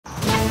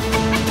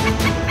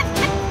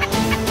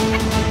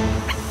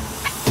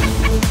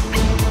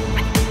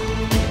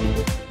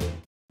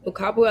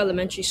Makapu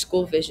Elementary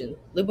School vision,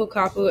 Live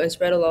Makapu and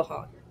spread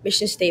aloha.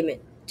 Mission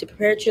statement, to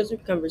prepare children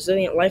to become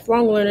resilient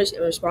lifelong learners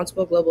and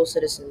responsible global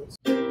citizens.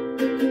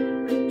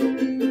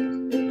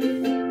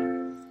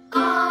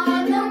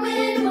 On the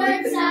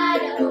windward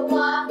side of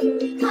Oahu,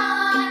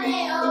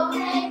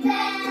 Kaneohe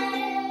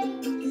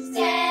Bay,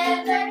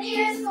 stand 30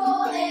 years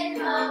school in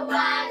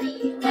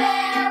Hawaii,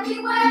 where we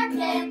work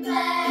and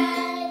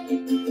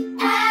play.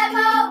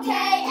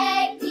 M-O-K-A-P-U,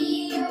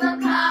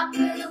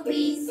 Makapu,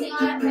 we sing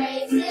our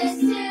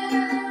praises too.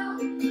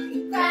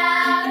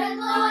 Proud and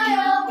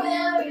loyal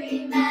we'll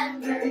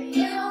remember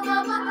you,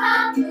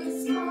 Makapu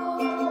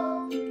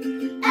School.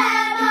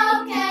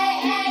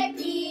 M-O-K-A-P-U,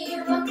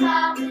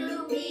 Makapu,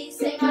 we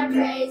sing our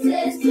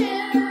praises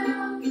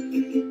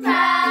too.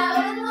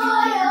 Proud and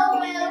loyal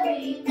we'll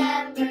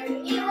remember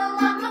you,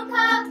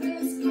 Makapu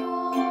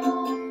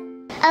School.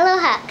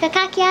 Aloha,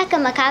 kakakiaka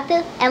Makapu,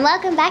 and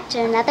welcome back to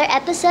another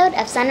episode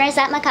of Sunrise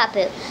at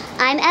Makapu.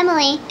 I'm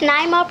Emily. And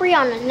I'm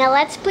Aubriana. Now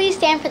let's please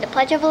stand for the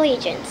Pledge of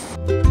Allegiance.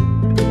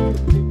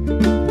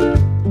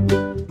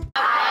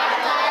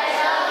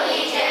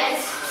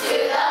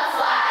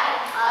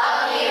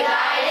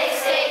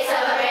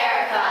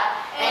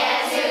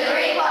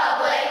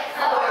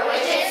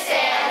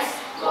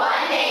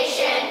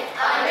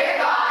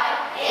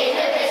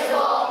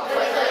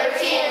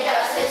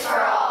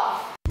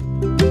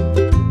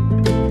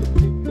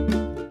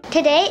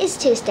 Today is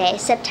Tuesday,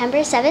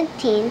 September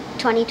 17,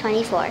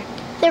 2024.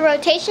 The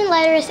rotation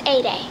letter is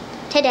 8A.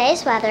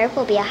 Today's weather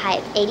will be a high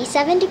of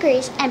 87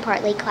 degrees and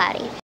partly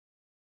cloudy.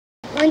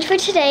 Lunch for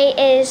today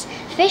is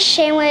fish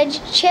sandwich,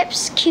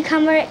 chips,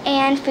 cucumber,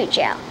 and fruit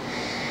gel.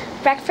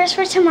 Breakfast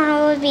for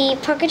tomorrow will be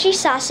pork and cheese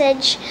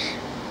sausage,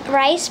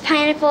 rice,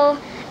 pineapple,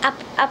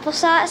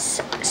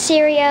 applesauce,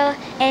 cereal,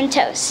 and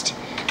toast.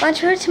 Lunch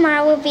for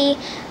tomorrow will be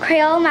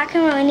Creole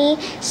macaroni,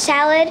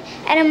 salad,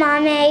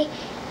 edamame,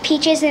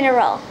 peaches, and a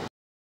roll.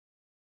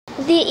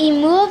 The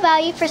Imua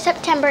value for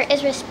September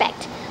is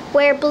respect.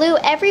 Wear blue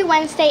every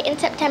Wednesday in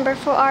September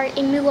for our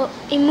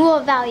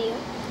Imua value.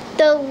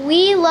 The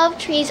We Love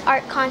Trees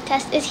art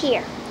contest is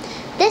here.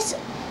 This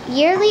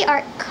yearly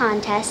art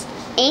contest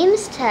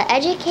aims to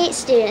educate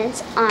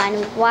students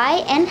on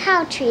why and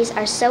how trees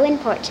are so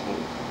important.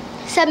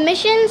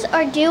 Submissions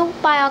are due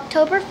by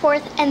October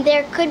 4th, and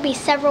there could be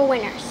several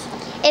winners.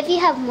 If you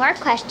have more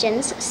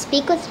questions,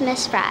 speak with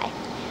Miss Fry.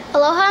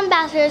 Aloha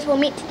Ambassadors will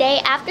meet today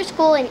after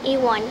school in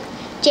E1.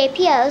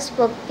 JPOs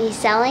will be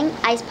selling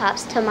ice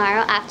pops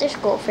tomorrow after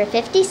school for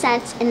 50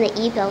 cents in the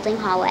E-building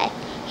hallway.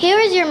 Here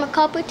is your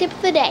Makapu tip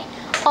of the day.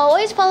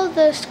 Always follow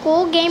the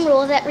school game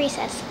rules at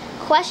recess.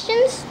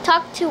 Questions?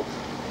 Talk to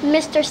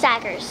Mr.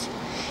 Saggers.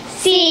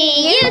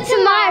 See you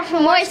tomorrow for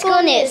more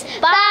school news.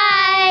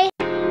 Bye!